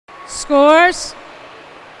Scores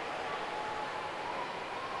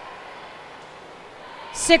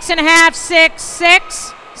 6.5, 6,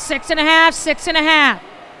 6, 6.5, 6.5.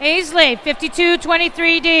 Aisley,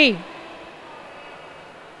 52-23D.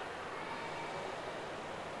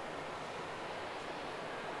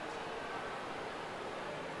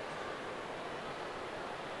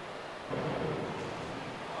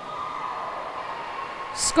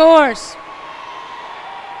 Scores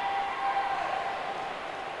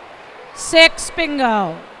 6,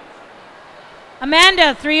 bingo.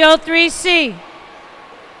 Amanda, 303C.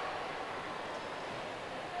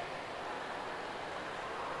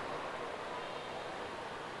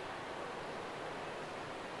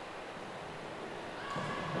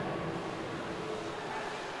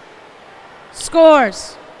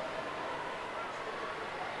 Scores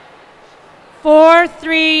 4,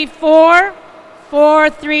 3, 4, 4,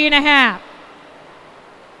 3.5.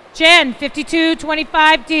 Jen,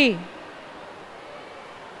 52-25D.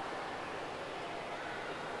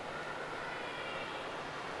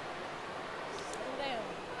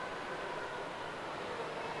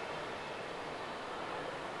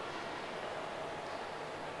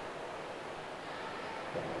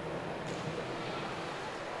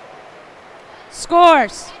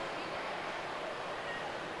 Scores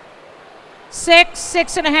 6,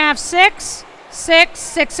 6.5, 6, 6,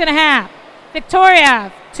 6.5.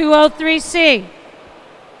 Victoria, 203C.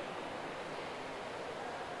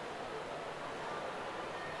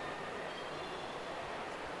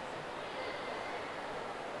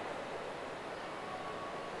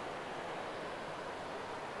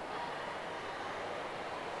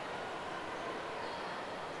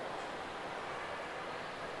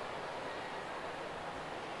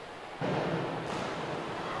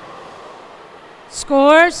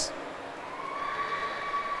 Scores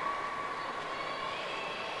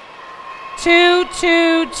 2,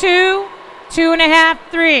 2, 2, 2.5,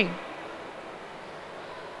 3.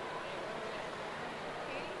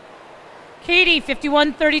 Katie,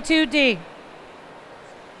 51-32D.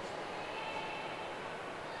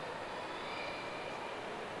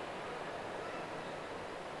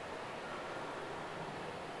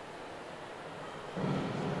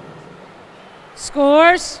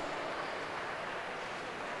 Scores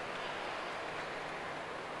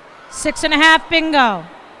 6.5, bingo.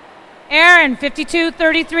 Aaron,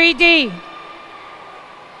 52-33D.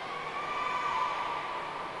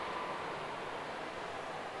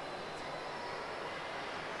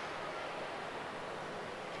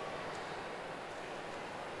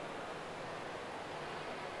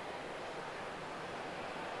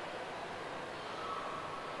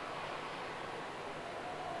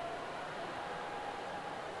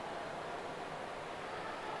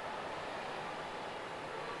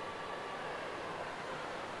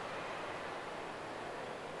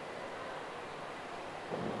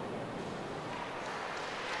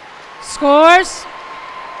 Scores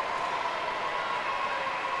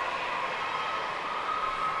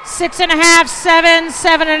 6.5, 7,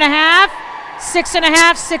 7.5,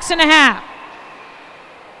 6.5, 6.5.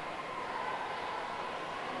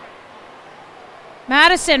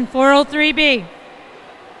 Madison, 403B.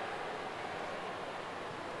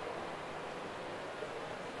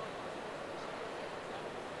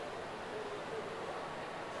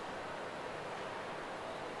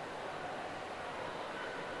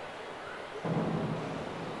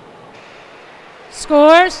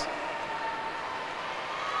 Scores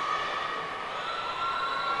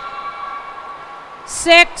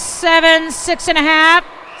 6, 7, 6.5,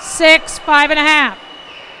 6, 5.5.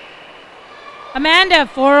 Amanda,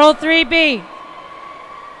 403B.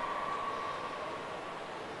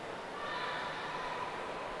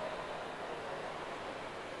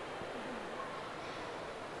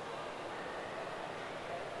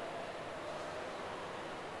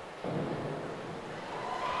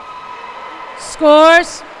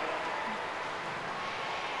 Scores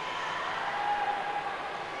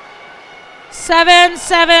 7,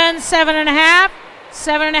 7, 7.5,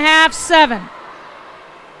 7.5, 7.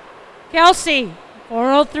 Kelsey,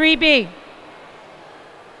 403B.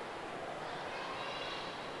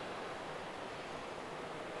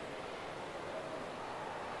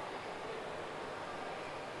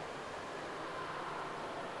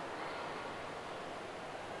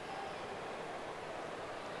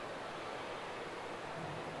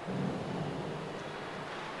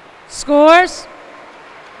 Scores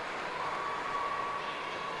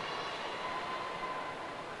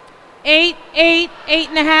 8, 8,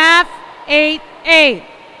 8.5, 8, 8.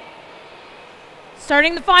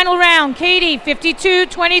 Starting the final round, Katie,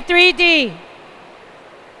 52-23D.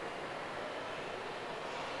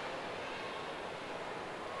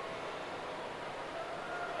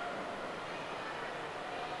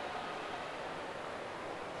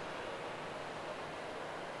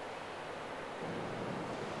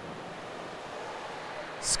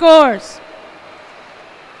 Scores.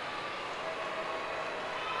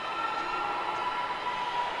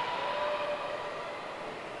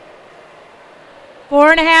 Four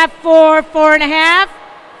and a half, 4, 4 and a half,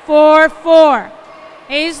 4, 4.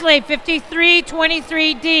 Aisley,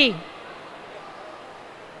 53-23D.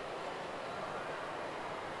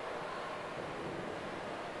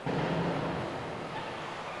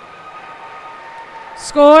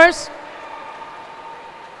 Scores.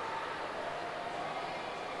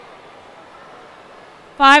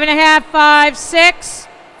 Five and a half, 5, 6,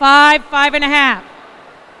 5, 5 and a half.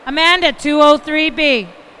 Amanda, 203B.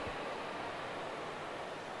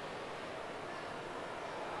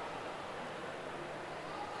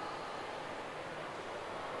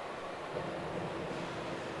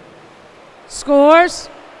 Scores.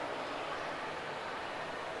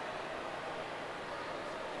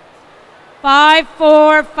 Five,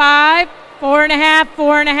 4, 5, 4 and a half,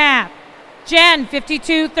 4 and a half. Jen,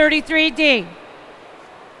 52-33D.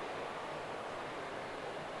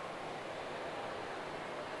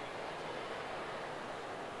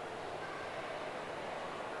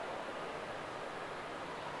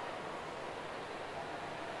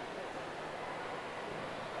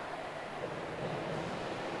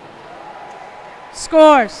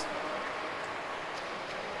 Scores.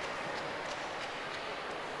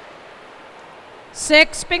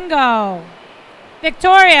 Six, bingo.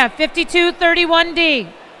 Victoria, 52-31D.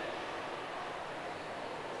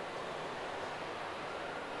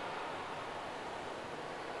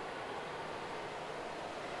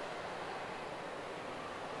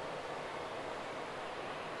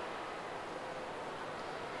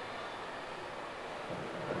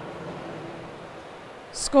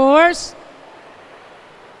 Scores.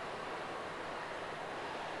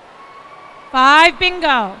 5,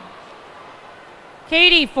 bingo.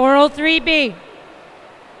 Katie, 403B.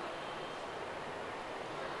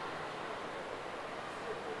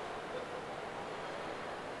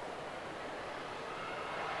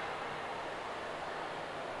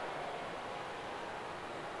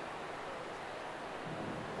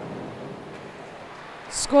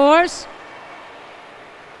 Scores.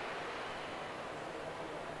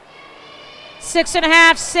 6 and a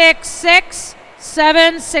half, 6, 6,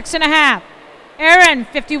 7, 6 and a half. Aaron,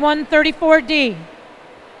 51-34D.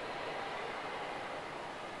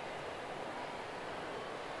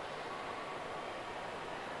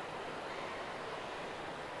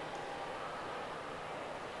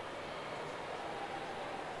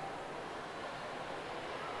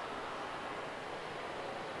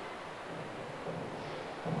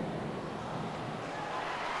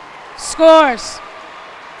 Scores.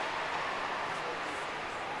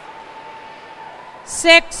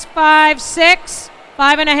 6, 5, 6,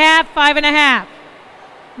 5 and a half, 5 and a half.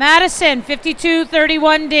 Madison,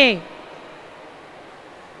 52-31D.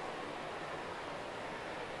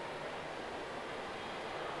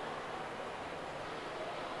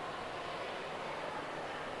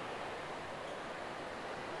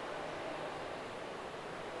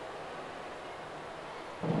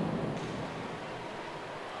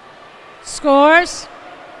 Scores.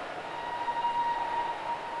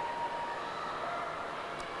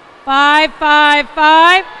 5, 5,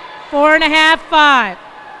 5, 4 and a half, 5.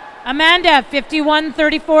 Amanda,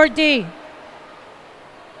 51-34D.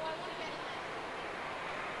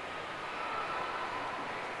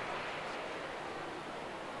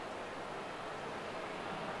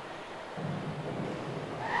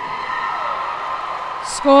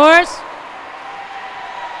 Scores.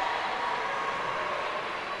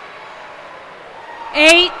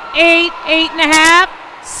 8, 8, 8 and a half,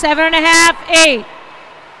 7 and a half, 8.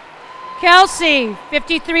 Kelsey,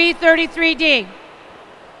 53-33D.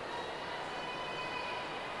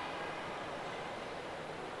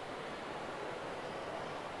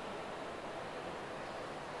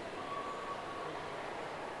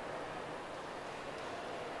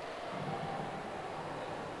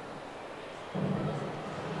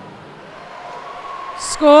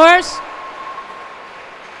 Scores.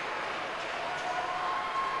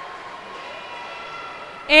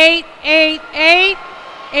 8, 8, 8.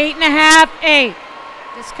 8 and a half, 8.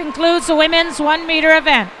 This concludes the women's 1 meter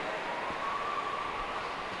event.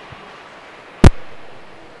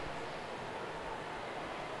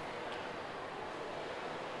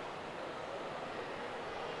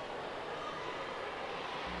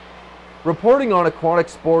 Reporting on aquatic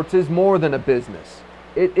sports is more than a business.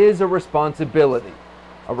 It is a responsibility.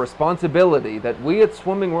 A responsibility that we at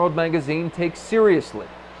Swimming World Magazine take seriously.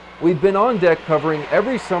 We've been on deck covering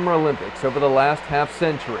every Summer Olympics over the last half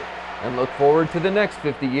century and look forward to the next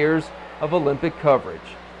 50 years of Olympic coverage.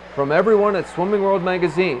 From everyone at Swimming World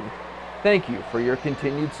Magazine, Thank you for your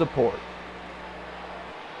continued support.